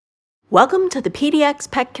Welcome to the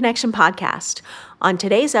PDX Pet Connection podcast. On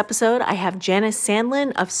today's episode, I have Janice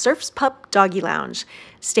Sandlin of Surf's Pup Doggy Lounge.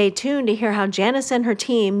 Stay tuned to hear how Janice and her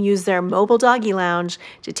team use their mobile doggy lounge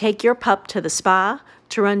to take your pup to the spa,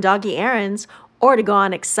 to run doggy errands, or to go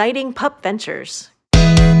on exciting pup ventures.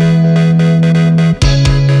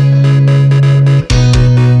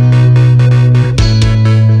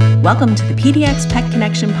 Welcome to the PDX Pet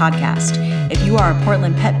Connection podcast. If you are a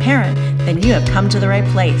Portland pet parent, then you have come to the right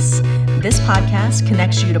place. This podcast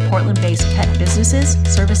connects you to Portland-based pet businesses,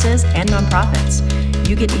 services, and nonprofits.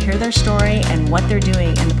 You get to hear their story and what they're doing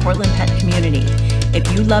in the Portland pet community.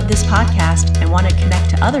 If you love this podcast and want to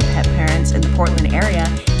connect to other pet parents in the Portland area,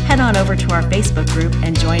 head on over to our Facebook group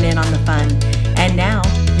and join in on the fun. And now,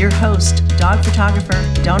 your host, dog photographer,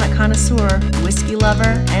 donut connoisseur, whiskey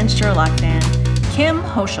lover, and Sherlock fan, Kim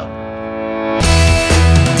Hoschel.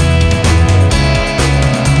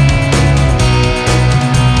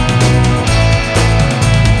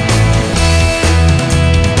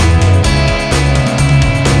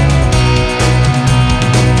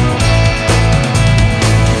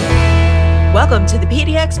 Welcome to the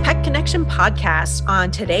PDX Pet Connection podcast.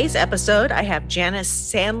 On today's episode, I have Janice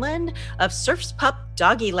Sandlin of Surf's Pup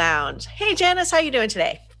Doggy Lounge. Hey, Janice, how are you doing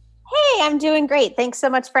today? Hey, I'm doing great. Thanks so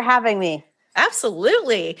much for having me.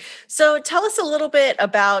 Absolutely. So tell us a little bit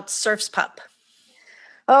about Surf's Pup.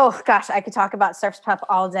 Oh, gosh, I could talk about Surf's Pup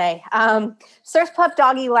all day. Surf's Pup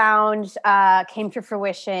Doggy Lounge came to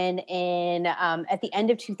fruition at the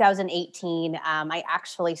end of 2018. I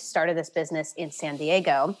actually started this business in San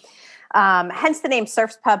Diego. Hence the name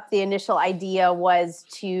Surf's Pup. The initial idea was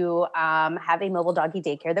to have a mobile doggy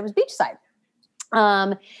daycare that was beachside.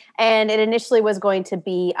 And it initially was going to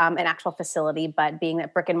be an actual facility, but being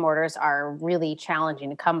that brick and mortars are really challenging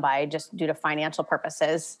to come by just due to financial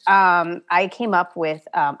purposes, I came up with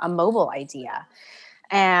a mobile idea.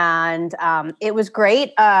 And it was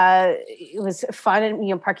great. It was fun,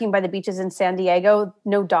 and parking by the beaches in San Diego.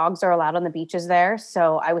 No dogs are allowed on the beaches there,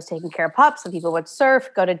 so I was taking care of pups. So people would surf,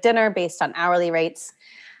 go to dinner based on hourly rates,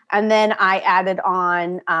 and then I added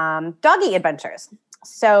on doggy adventures.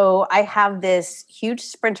 So I have this huge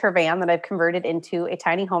Sprinter van that I've converted into a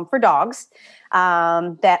tiny home for dogs.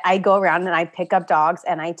 That I go around and I pick up dogs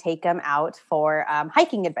and I take them out for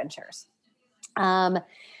hiking adventures. Like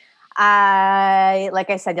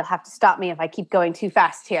I said, you'll have to stop me if I keep going too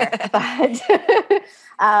fast here. But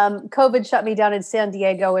COVID shut me down in San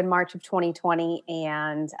Diego in March of 2020.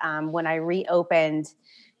 And when I reopened,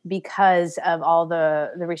 because of all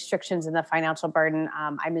the restrictions and the financial burden,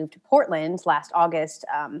 I moved to Portland last August,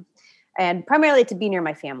 and primarily to be near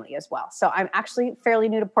my family as well. So I'm actually fairly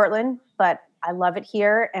new to Portland, but I love it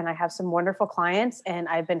here. And I have some wonderful clients. And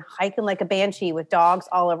I've been hiking like a banshee with dogs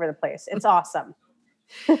all over the place. It's awesome.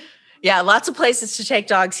 Yeah, lots of places to take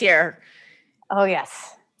dogs here. Oh,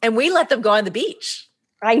 yes. And we let them go on the beach.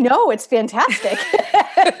 I know. It's fantastic.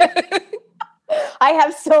 I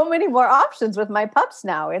have so many more options with my pups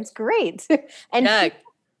now. It's great. And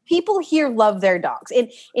people here love their dogs.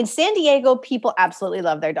 In San Diego, people absolutely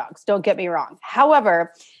love their dogs. Don't get me wrong.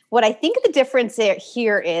 However, what I think the difference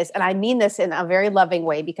here is, and I mean this in a very loving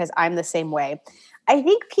way because I'm the same way, I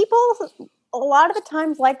think people a lot of the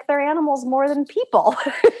times like their animals more than people.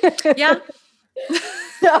 Yeah.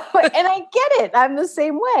 And I get it. I'm the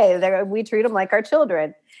same way. We treat them like our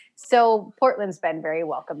children. So Portland's been very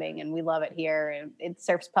welcoming and we love it here. And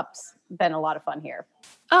Surf's Pup's been a lot of fun here.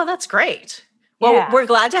 Oh, that's great. Well, We're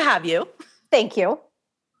glad to have you. Thank you.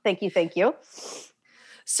 Thank you.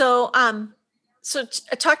 So,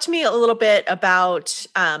 talk to me a little bit about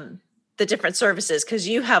the different services, because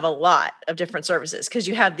you have a lot of different services, because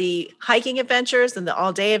you have the hiking adventures and the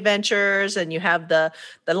all-day adventures, and you have the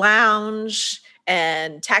lounge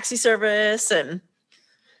and taxi service. And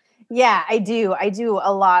yeah, I do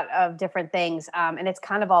a lot of different things, and it's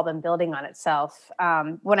kind of all been building on itself.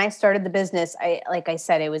 When I started the business, like I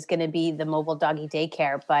said, it was going to be the mobile doggy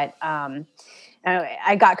daycare, but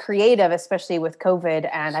I got creative, especially with COVID,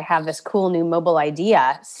 and I have this cool new mobile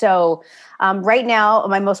idea. So right now,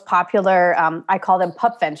 my most popular, I call them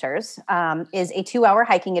pup ventures, is a 2-hour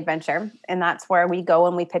hiking adventure. And that's where we go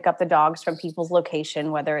and we pick up the dogs from people's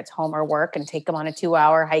location, whether it's home or work, and take them on a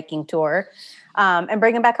 2-hour hiking tour and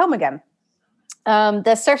bring them back home again.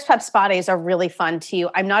 The Surf's Pup spa days are really fun too.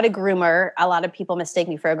 I'm not a groomer. A lot of people mistake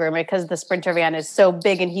me for a groomer because the Sprinter van is so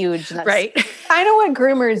big and huge. And that's right. kind of what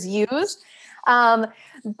groomers use.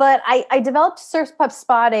 But I developed Surf's Pup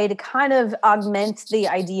Spa Day to kind of augment the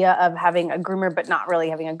idea of having a groomer, but not really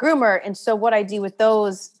having a groomer. And so what I do with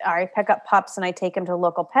those, I pick up pups and I take them to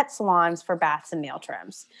local pet salons for baths and nail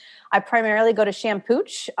trims. I primarily go to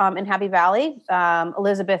Shampooch in Happy Valley.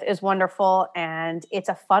 Elizabeth is wonderful, and it's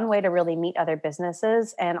a fun way to really meet other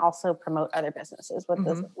businesses and also promote other businesses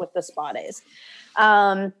with the spa days.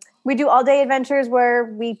 We do all day adventures where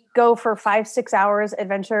we go for 5-6 hours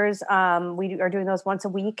adventures. We are doing those once a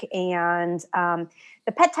week, and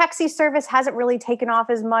the pet taxi service hasn't really taken off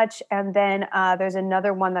as much. And then there's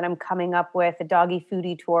another one that I'm coming up with, a doggy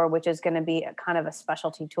foodie tour, which is going to be a kind of a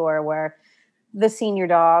specialty tour where the senior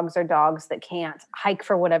dogs or dogs that can't hike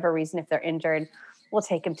for whatever reason, if they're injured, we'll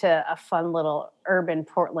take them to a fun little urban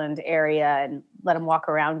Portland area and let them walk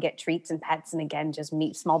around, get treats and pets. And again, just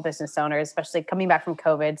meet small business owners, especially coming back from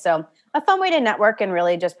COVID. So a fun way to network and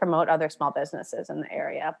really just promote other small businesses in the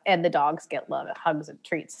area. And the dogs get love, hugs and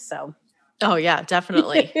treats. So. Oh yeah,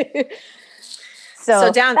 definitely. So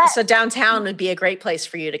downtown would be a great place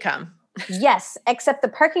for you to come. Yes, except the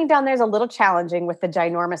parking down there is a little challenging with the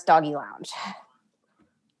ginormous doggy lounge.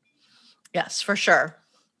 Yes, for sure.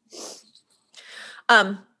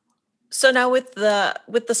 So now with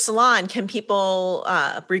the salon, can people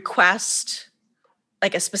request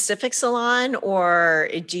like a specific salon, or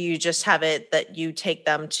do you just have it that you take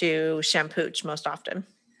them to Shampooch most often?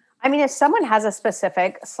 I mean, if someone has a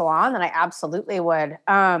specific salon, then I absolutely would.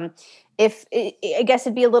 I guess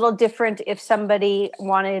it'd be a little different if somebody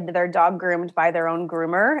wanted their dog groomed by their own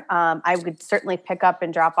groomer. I would certainly pick up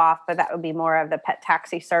and drop off, but that would be more of the pet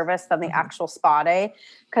taxi service than the actual spa day.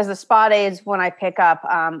 Because the spa days, when I pick up,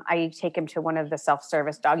 I take him to one of the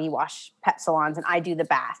self-service doggy wash pet salons, and I do the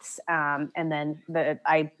baths, and then the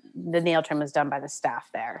nail trim is done by the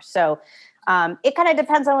staff there. So it kind of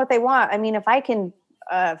depends on what they want. I mean, if I can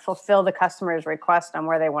fulfill the customer's request on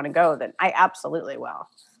where they want to go, then I absolutely will.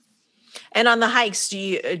 And on the hikes, do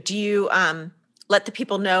you let the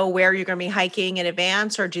people know where you're going to be hiking in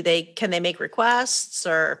advance, or can they make requests?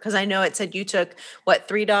 Or because I know it said you took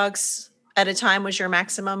 3 dogs at a time was your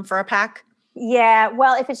maximum for a pack? Yeah,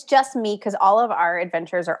 well, if it's just me, because all of our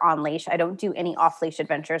adventures are on leash, I don't do any off leash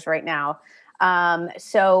adventures right now.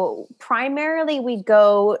 So primarily we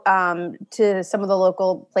go to some of the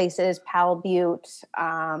local places, Powell Butte,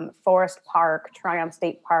 Forest Park, Tryon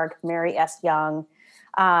State Park, Mary S. Young,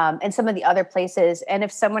 and some of the other places. And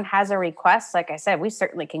if someone has a request, like I said, we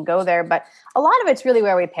certainly can go there, but a lot of it's really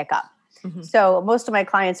where we pick up. Mm-hmm. So most of my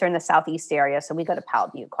clients are in the Southeast area, so we go to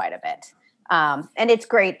Powell Butte quite a bit. And it's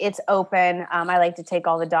great. It's open. I like to take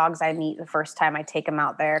all the dogs I meet the first time I take them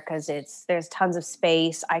out there because there's tons of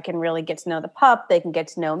space. I can really get to know the pup. They can get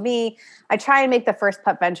to know me. I try and make the first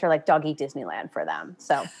pup venture like doggy Disneyland for them.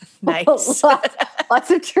 So nice.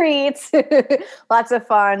 lots of treats, lots of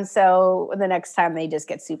fun. So the next time they just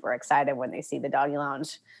get super excited when they see the doggy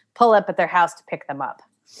lounge pull up at their house to pick them up.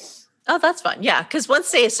 Oh, that's fun. Yeah. Because once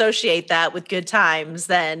they associate that with good times,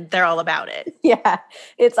 then they're all about it. Yeah,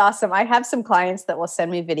 it's awesome. I have some clients that will send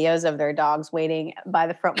me videos of their dogs waiting by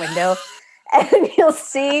the front window. And you'll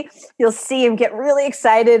see him get really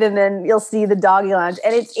excited, and then you'll see the doggy lounge.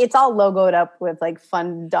 And it's all logoed up with like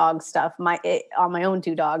fun dog stuff. My own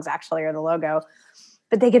 2 dogs actually are the logo.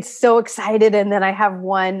 But they get so excited. And then I have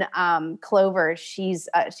one, Clover. She's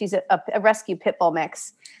a rescue pit bull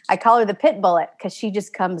mix. I call her the pit bullet because she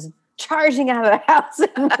just comes charging out of the house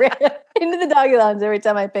and into the doggy lounge every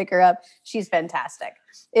time I pick her up. She's fantastic.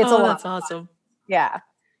 It's a lot. That's awesome. Yeah.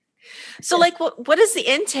 So like, what does the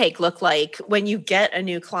intake look like when you get a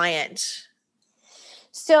new client?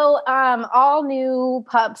 So all new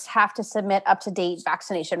pups have to submit up-to-date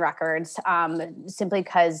vaccination records simply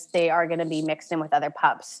because they are going to be mixed in with other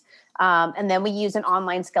pups. And then we use an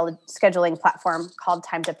online scheduling platform called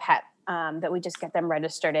Time to Pet that we just get them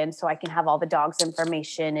registered in, so I can have all the dog's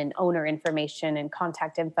information and owner information and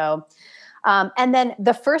contact info. And then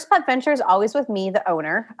the first pup venture is always with me, the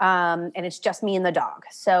owner, and it's just me and the dog.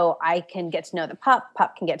 So I can get to know the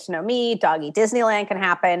pup can get to know me, doggy Disneyland can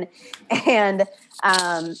happen. And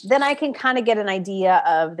then I can kind of get an idea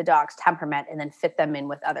of the dog's temperament and then fit them in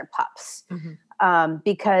with other pups. Mm-hmm.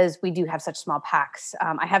 Because we do have such small packs.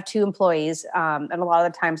 I have 2 employees, and a lot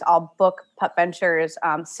of the times I'll book pup ventures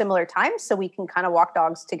similar times so we can kind of walk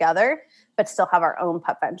dogs together, but still have our own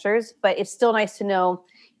pup ventures. But it's still nice to know,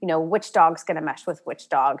 which dog's going to mesh with which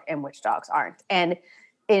dog and which dogs aren't. And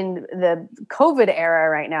in the COVID era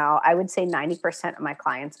right now, I would say 90% of my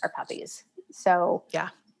clients are puppies. So yeah,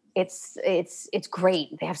 it's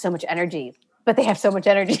great. They have so much energy, but they have so much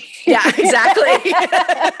energy. Yeah, exactly.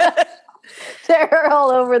 They're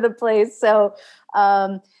all over the place. So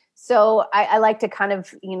So I like to kind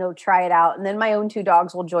of, try it out. And then my own two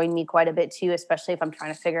dogs will join me quite a bit too, especially if I'm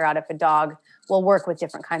trying to figure out if a dog will work with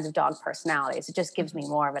different kinds of dog personalities. It just gives me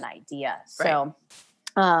more of an idea. Right. So,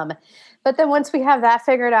 but then once we have that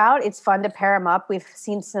figured out, it's fun to pair them up. We've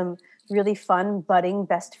seen some really fun budding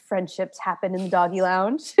best friendships happen in the doggy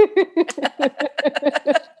lounge.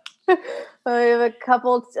 I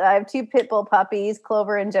have two pit bull puppies,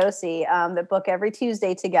 Clover and Josie, that book every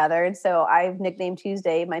Tuesday together. And so I've nicknamed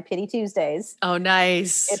Tuesday my Pity Tuesdays. Oh,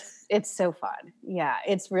 nice. It's so fun. Yeah,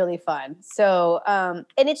 it's really fun. So, and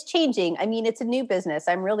it's changing. I mean, it's a new business.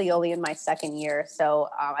 I'm really only in my second year. So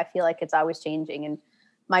I feel like it's always changing. And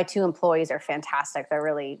my two employees are fantastic.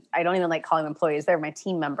 I don't even like calling them employees. They're my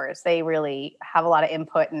team members. They really have a lot of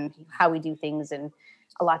input in how we do things and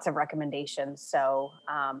lots of recommendations. So,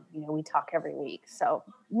 we talk every week. So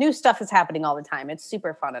new stuff is happening all the time. It's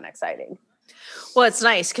super fun and exciting. Well, it's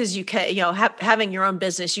nice because you can, having your own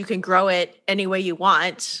business, you can grow it any way you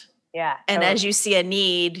want. Yeah. And as you see a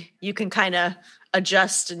need, you can kind of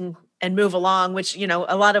adjust and move along, which,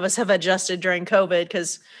 a lot of us have adjusted during COVID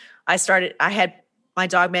because I had my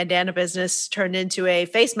dog bandana business turned into a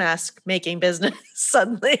face mask making business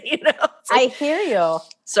suddenly, I hear you.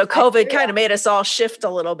 So COVID kind of made us all shift a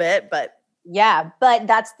little bit, but yeah, but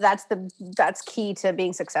that's key to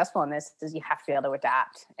being successful in this is you have to be able to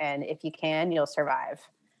adapt. And if you can, you'll survive.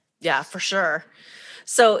 Yeah, for sure.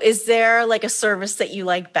 So is there like a service that you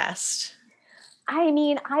like best? I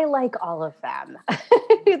mean, I like all of them.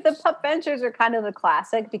 The pup ventures are kind of the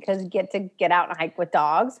classic because you get to get out and hike with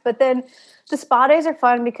dogs. But then the spa days are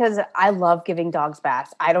fun because I love giving dogs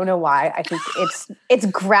baths. I don't know why. I think it's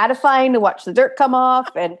gratifying to watch the dirt come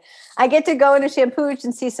off, and I get to go into Shampooch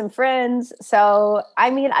and see some friends. So, I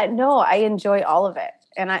mean, I enjoy all of it.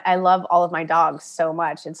 And I love all of my dogs so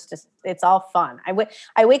much. It's all fun.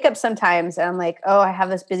 I wake up sometimes and I'm like, oh, I have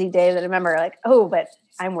this busy day that I remember like, oh, but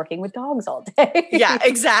I'm working with dogs all day. Yeah,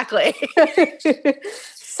 exactly.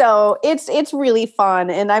 So it's really fun.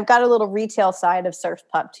 And I've got a little retail side of Surf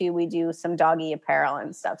Pup too. We do some doggy apparel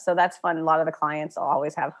and stuff. So that's fun. A lot of the clients will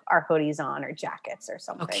always have our hoodies on or jackets or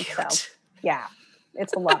something. Oh, so yeah,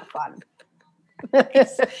 it's a lot of fun.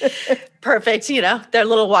 Perfect. They're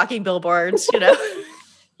little walking billboards,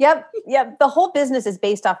 Yep. The whole business is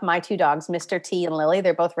based off my two dogs, Mr. T and Lily.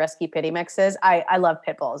 They're both rescue pity mixes. I love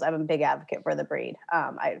pit bulls. I'm a big advocate for the breed.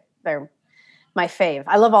 They're my fave.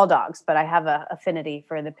 I love all dogs, but I have a affinity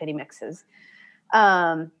for the pity mixes.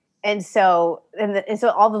 And so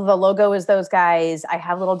all of the logo is those guys. I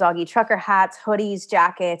have little doggy trucker hats, hoodies,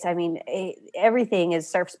 jackets. I mean, everything is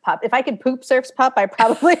Surf's Pup. If I could poop Surf's Pup, I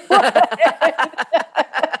probably would.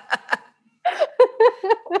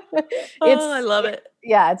 I love it.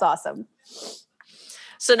 Yeah, it's awesome.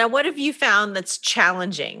 So now what have you found that's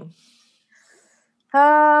challenging?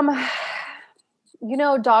 Dogs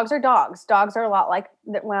are dogs. Dogs are a lot like,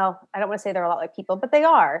 well, I don't want to say they're a lot like people, but they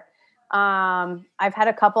are. I've had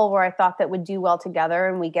a couple where I thought that would do well together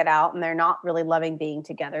and we get out and they're not really loving being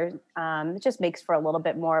together. It just makes for a little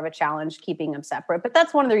bit more of a challenge keeping them separate, but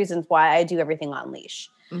that's one of the reasons why I do everything on leash.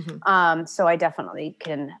 Mm-hmm. So I definitely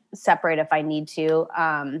can separate if I need to.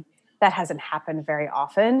 That hasn't happened very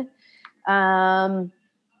often. And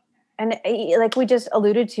like we just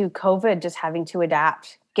alluded to, COVID, just having to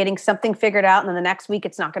adapt, getting something figured out. And then the next week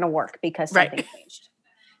it's not going to work because something changed.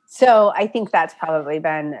 So I think that's probably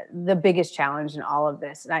been the biggest challenge in all of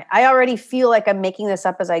this. And I already feel like I'm making this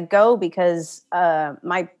up as I go because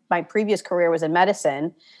my previous career was in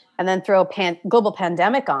medicine, and then throw a global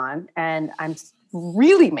pandemic on, and I'm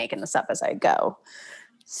really making this up as I go.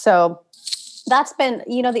 So that's been,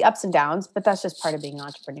 the ups and downs, but that's just part of being an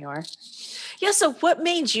entrepreneur. Yeah. So what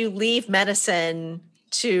made you leave medicine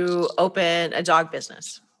to open a dog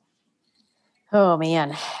business? Oh,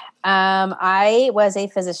 man. I was a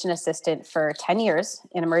physician assistant for 10 years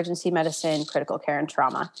in emergency medicine, critical care, and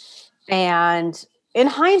trauma. And in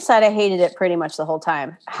hindsight, I hated it pretty much the whole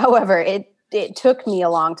time. However, it took me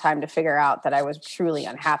a long time to figure out that I was truly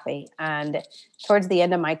unhappy. And towards the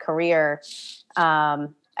end of my career,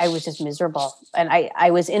 I was just miserable. And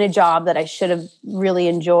I was in a job that I should have really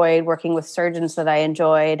enjoyed, working with surgeons that I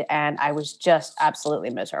enjoyed. And I was just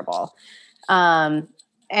absolutely miserable.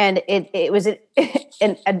 And it was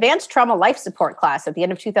an advanced trauma life support class at the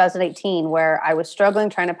end of 2018 where I was struggling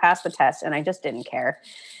trying to pass the test and I just didn't care.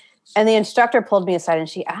 And the instructor pulled me aside and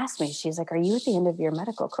she asked me, she's like, "Are you at the end of your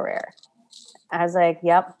medical career?" I was like,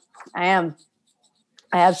 "Yep, I am.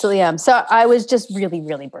 I absolutely am." So I was just really,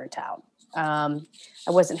 really burnt out. I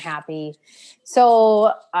wasn't happy.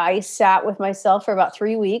 So I sat with myself for about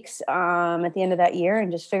 3 weeks at the end of that year and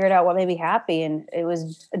just figured out what made me happy. And it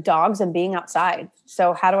was dogs and being outside.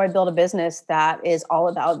 So how do I build a business that is all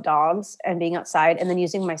about dogs and being outside, and then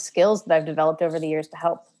using my skills that I've developed over the years to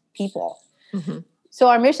help people? Mm-hmm. So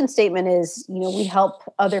our mission statement is, we help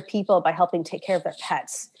other people by helping take care of their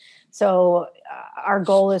pets. So our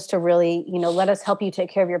goal is to really, let us help you take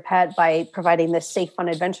care of your pet by providing this safe, fun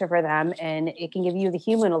adventure for them. And it can give you, the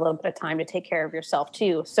human, a little bit of time to take care of yourself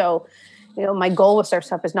too. So, my goal with Surf's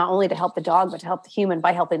Up is not only to help the dog, but to help the human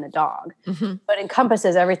by helping the dog. Mm-hmm. But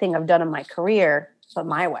encompasses everything I've done in my career, but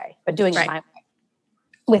my way, but doing it my way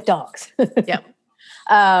with dogs. Yep.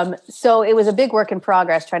 So it was a big work in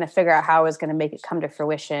progress trying to figure out how I was going to make it come to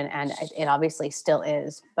fruition. And it obviously still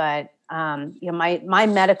is. But, my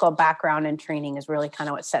medical background and training is really kind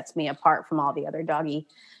of what sets me apart from all the other doggy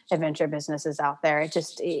adventure businesses out there.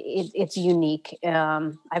 It's unique.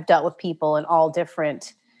 I've dealt with people in all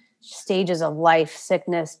different stages of life,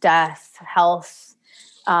 sickness, death, health,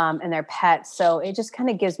 and their pets. So it just kind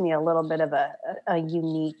of gives me a little bit of a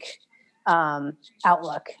unique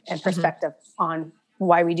outlook and perspective on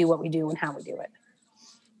why we do what we do and how we do it.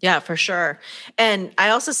 Yeah, for sure. And I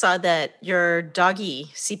also saw that you're doggy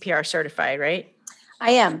CPR certified, right? I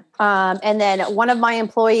am. And then one of my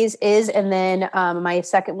employees is, and then my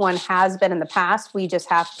second one has been in the past. We're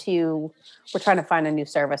trying to find a new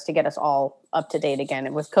service to get us all up to date again.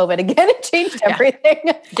 And with COVID again, it changed everything.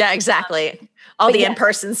 Yeah, exactly. All the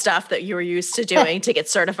in-person stuff that you were used to doing to get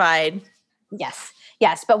certified.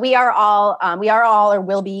 Yes, but we are all or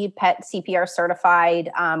will be pet CPR certified.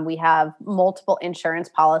 We have multiple insurance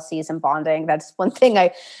policies and bonding. That's one thing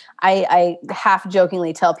I half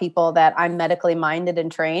jokingly tell people, that I'm medically minded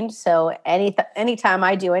and trained. So anytime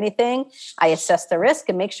I do anything, I assess the risk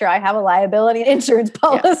and make sure I have a liability and insurance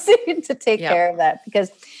policy to take care of that, because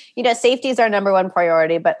safety is our number one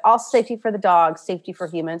priority, but also safety for the dogs, safety for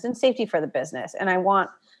humans, and safety for the business. And I want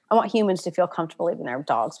humans to feel comfortable leaving their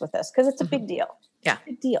dogs with us, because it's a big deal. Yeah.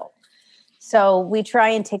 Big deal. So we try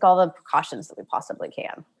and take all the precautions that we possibly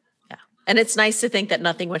can. Yeah. And it's nice to think that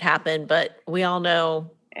nothing would happen, but we all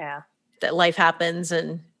know that life happens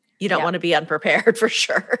and you don't want to be unprepared for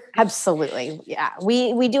sure. Absolutely. Yeah.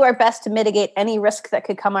 We do our best to mitigate any risk that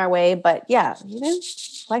could come our way, but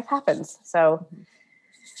life happens. So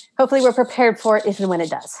hopefully we're prepared for it if and when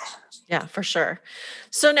it does. Yeah, for sure.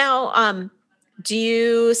 So now, do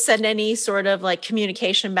you send any sort of like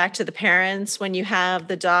communication back to the parents when you have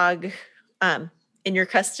the dog in your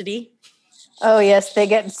custody? Oh, yes. They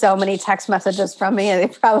get so many text messages from me, and they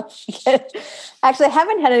probably actually, I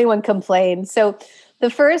haven't had anyone complain. So the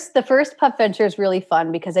first pup venture is really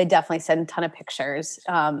fun because I definitely send a ton of pictures.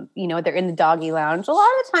 They're in the doggy lounge. A lot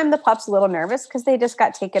of the time the pup's a little nervous because they just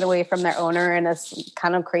got taken away from their owner in a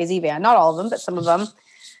kind of crazy van. Not all of them, but some of them.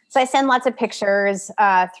 So I send lots of pictures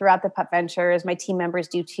throughout the pup ventures. My team members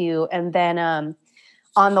do too. And then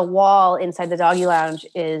on the wall inside the doggy lounge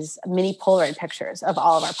is mini Polaroid pictures of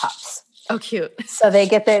all of our pups. Oh, cute. So they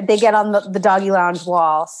get on the doggy lounge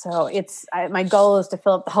wall. So my goal is to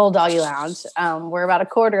fill up the whole doggy lounge. We're about a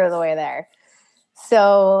quarter of the way there.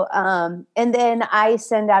 So, and then I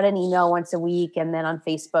send out an email once a week. And then on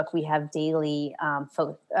Facebook, we have daily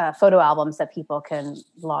photo albums that people can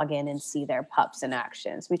log in and see their pups in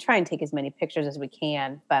action. So we try and take as many pictures as we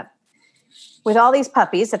can, but with all these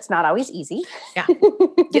puppies, it's not always easy. Yeah.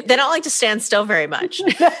 They don't like to stand still very much.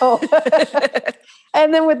 No.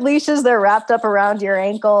 And then with leashes, they're wrapped up around your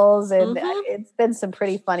ankles, and it's been some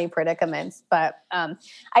pretty funny predicaments. But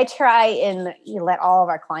I try and let all of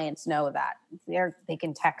our clients know that they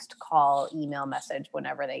can text, call, email, message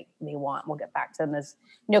whenever they want. We'll get back to them as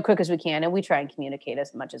quick as we can, and we try and communicate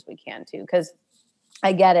as much as we can too. Because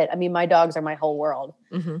I get it. I mean, my dogs are my whole world,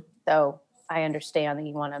 so I understand that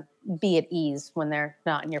you want to be at ease when they're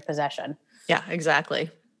not in your possession. Yeah,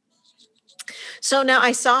 exactly. So now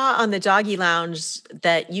I saw on the doggy lounge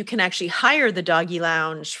that you can actually hire the doggy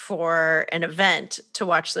lounge for an event to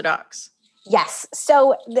watch the dogs. Yes.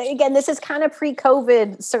 So again, this is kind of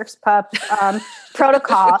pre-COVID Surf's Pup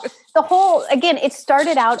protocol. It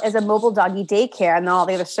started out as a mobile doggy daycare, and then all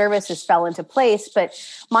the other services fell into place. But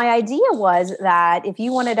my idea was that if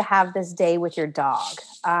you wanted to have this day with your dog,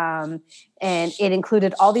 and it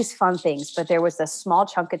included all these fun things, but there was a small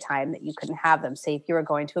chunk of time that you couldn't have them. Say if you were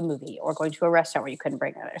going to a movie or going to a restaurant where you couldn't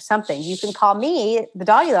bring it or something, you can call me. The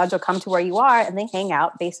doggy lounge will come to where you are, and they hang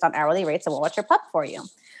out based on hourly rates, and we'll watch your pup for you.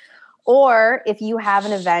 Or if you have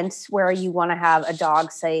an event where you want to have a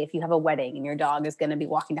dog, say if you have a wedding and your dog is going to be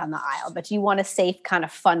walking down the aisle, but you want a safe kind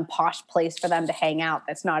of fun, posh place for them to hang out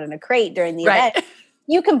that's not in a crate during the event,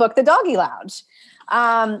 you can book the doggy lounge.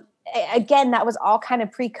 Again, that was all kind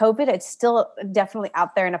of pre-COVID. It's still definitely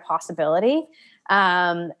out there and a possibility.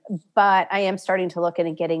 But I am starting to look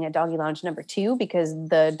into getting a doggy lounge number 2 because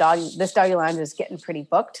this doggy lounge is getting pretty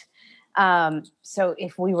booked. So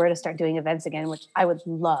if we were to start doing events again, which I would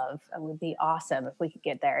love, it would be awesome if we could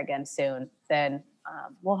get there again soon, then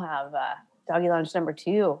we'll have doggy lounge number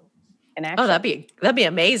 2 in action. Oh, that'd be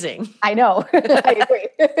amazing. I know. I agree.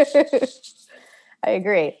 I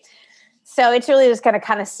agree. So it's really just going to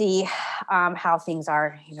kind of see how things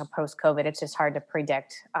are, post-COVID. It's just hard to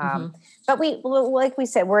predict. But like we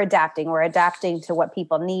said, we're adapting. We're adapting to what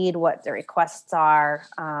people need, what the requests are.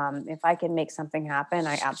 If I can make something happen,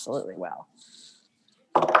 I absolutely will.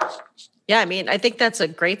 Yeah, I mean, I think that's a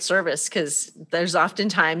great service because there's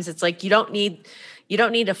oftentimes it's like you don't need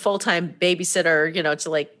a full-time babysitter, to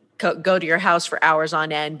like go to your house for hours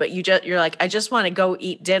on end, but you're like, I just want to go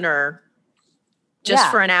eat dinner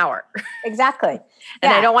just for an hour. Exactly.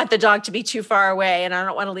 And I don't want the dog to be too far away and I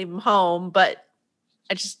don't want to leave him home, but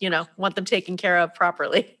I just, want them taken care of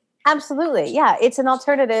properly. Absolutely. Yeah. It's an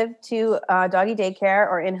alternative to doggy daycare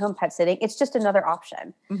or in-home pet sitting. It's just another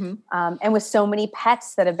option. And with so many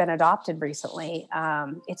pets that have been adopted recently,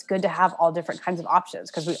 it's good to have all different kinds of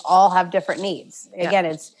options because we all have different needs. Again,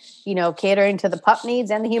 it's, catering to the pup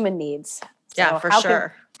needs and the human needs. So for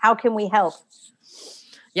sure. How can we help?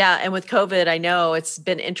 Yeah. And with COVID, I know it's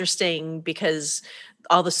been interesting because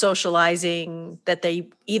all the socializing that they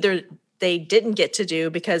didn't get to do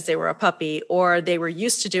because they were a puppy or they were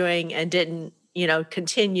used to doing and didn't,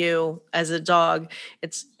 continue as a dog.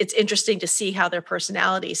 It's interesting to see how their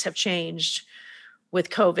personalities have changed with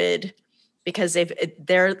COVID because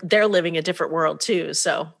they're living a different world too.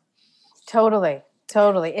 So totally.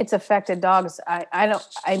 It's affected dogs.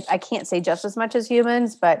 I can't say just as much as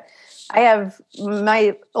humans, but I have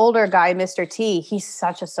my older guy, Mr. T. He's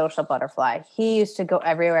such a social butterfly. He used to go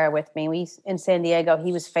everywhere with me. In San Diego,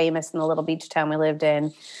 he was famous in the little beach town we lived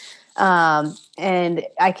in. And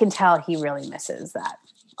I can tell he really misses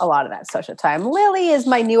a lot of that social time. Lily is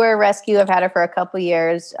my newer rescue. I've had her for a couple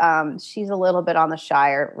years. She's a little bit on the shy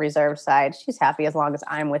or reserved side. She's happy as long as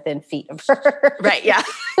I'm within feet of her. Right. Yeah.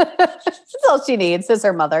 That's all she needs is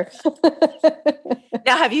her mother.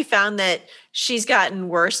 Now, have you found that she's gotten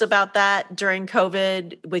worse about that during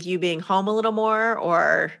COVID with you being home a little more,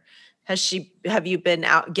 or have you been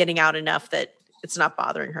getting out enough that it's not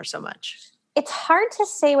bothering her so much? It's hard to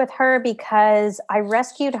say with her because I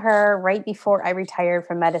rescued her right before I retired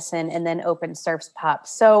from medicine and then opened Surf's Pup.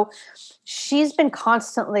 So she's been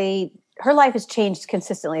her life has changed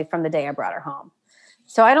consistently from the day I brought her home.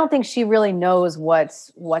 So I don't think she really knows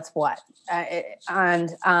what's what.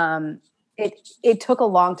 It took a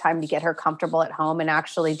long time to get her comfortable at home. And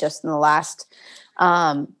actually just in the last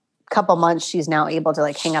couple months, she's now able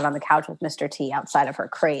to hang out on the couch with Mr. T outside of her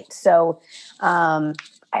crate. So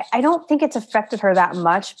I don't think it's affected her that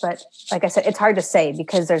much, but like I said, it's hard to say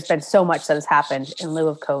because there's been so much that has happened in lieu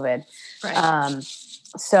of COVID. Right.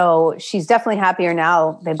 So she's definitely happier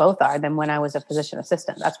now. They both are than when I was a physician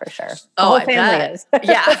assistant. That's for sure. The whole family is.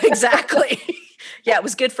 Yeah, exactly. Yeah. It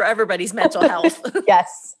was good for everybody's mental health.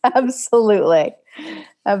 Yes, absolutely.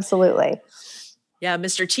 Absolutely. Yeah.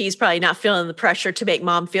 Mr. T is probably not feeling the pressure to make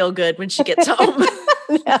mom feel good when she gets home.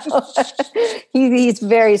 No. He's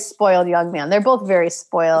very spoiled young man. They're both very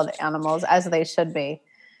spoiled animals, as they should be.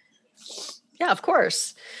 Yeah, of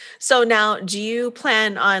course. So now, do you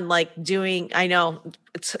plan on I know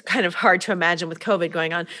it's kind of hard to imagine with COVID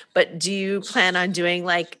going on, but do you plan on doing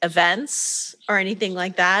events or anything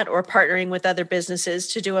like that, or partnering with other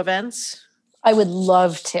businesses to do events? I would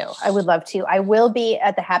love to. I will be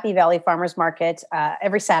at the Happy Valley Farmers Market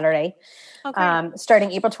every Saturday. Okay.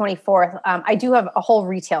 Starting April 24th. I do have a whole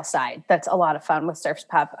retail side that's a lot of fun with Surf's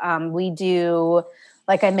Pup. We do,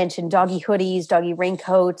 like I mentioned, doggy hoodies, doggy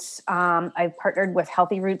raincoats. I've partnered with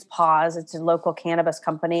Healthy Roots Paws. It's a local cannabis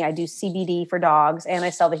company. I do CBD for dogs, and I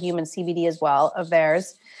sell the human CBD as well of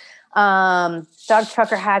theirs. Dog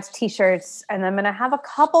trucker hats, t-shirts, and I'm going to have a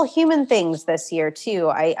couple human things this year too.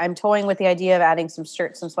 I'm toying with the idea of adding some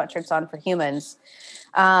shirts, some sweatshirts on for humans.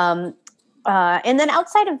 And then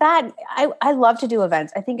outside of that, I love to do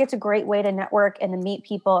events. I think it's a great way to network and to meet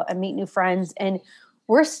people and meet new friends. And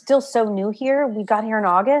we're still so new here. We got here in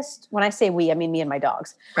August. When I say we, I mean me and my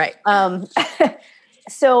dogs. Right.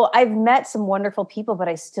 So I've met some wonderful people, but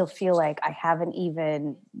I still feel like I haven't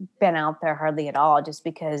even been out there hardly at all, just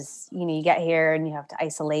because, you get here and you have to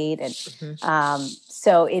isolate. And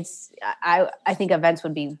so I think events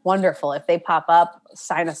would be wonderful. If they pop up,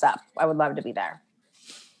 sign us up. I would love to be there.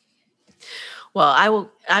 Well,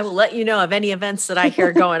 I will let you know of any events that I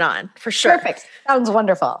hear going on for sure. Perfect. Sounds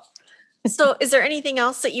wonderful. So is there anything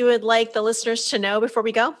else that you would like the listeners to know before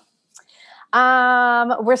we go?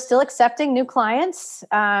 We're still accepting new clients.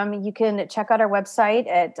 You can check out our website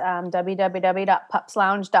at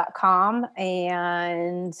www.pupslounge.com,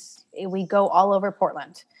 and we go all over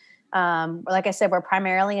Portland. Like I said, we're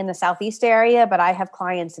primarily in the Southeast area, but I have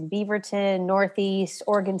clients in Beaverton, Northeast,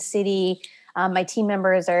 Oregon City. My team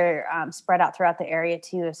members are spread out throughout the area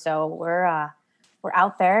too. So we're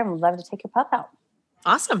out there and we'd love to take your pup out.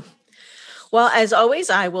 Awesome. Well, as always,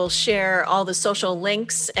 I will share all the social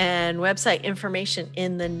links and website information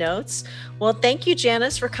in the notes. Well, thank you,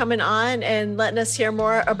 Janice, for coming on and letting us hear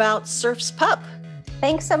more about Surf's Pup.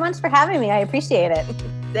 Thanks so much for having me. I appreciate it.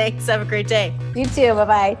 Thanks. Have a great day. You too.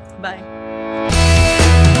 Bye-bye. Bye.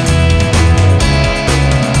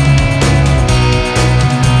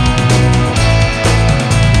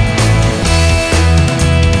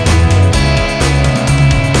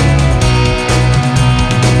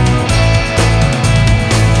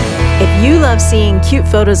 If you love seeing cute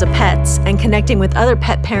photos of pets and connecting with other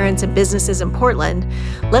pet parents and businesses in Portland,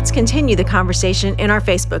 let's continue the conversation in our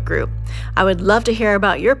Facebook group. I would love to hear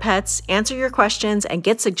about your pets, answer your questions, and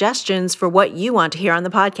get suggestions for what you want to hear on the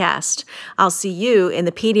podcast. I'll see you in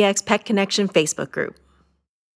the PDX Pet Connection Facebook group.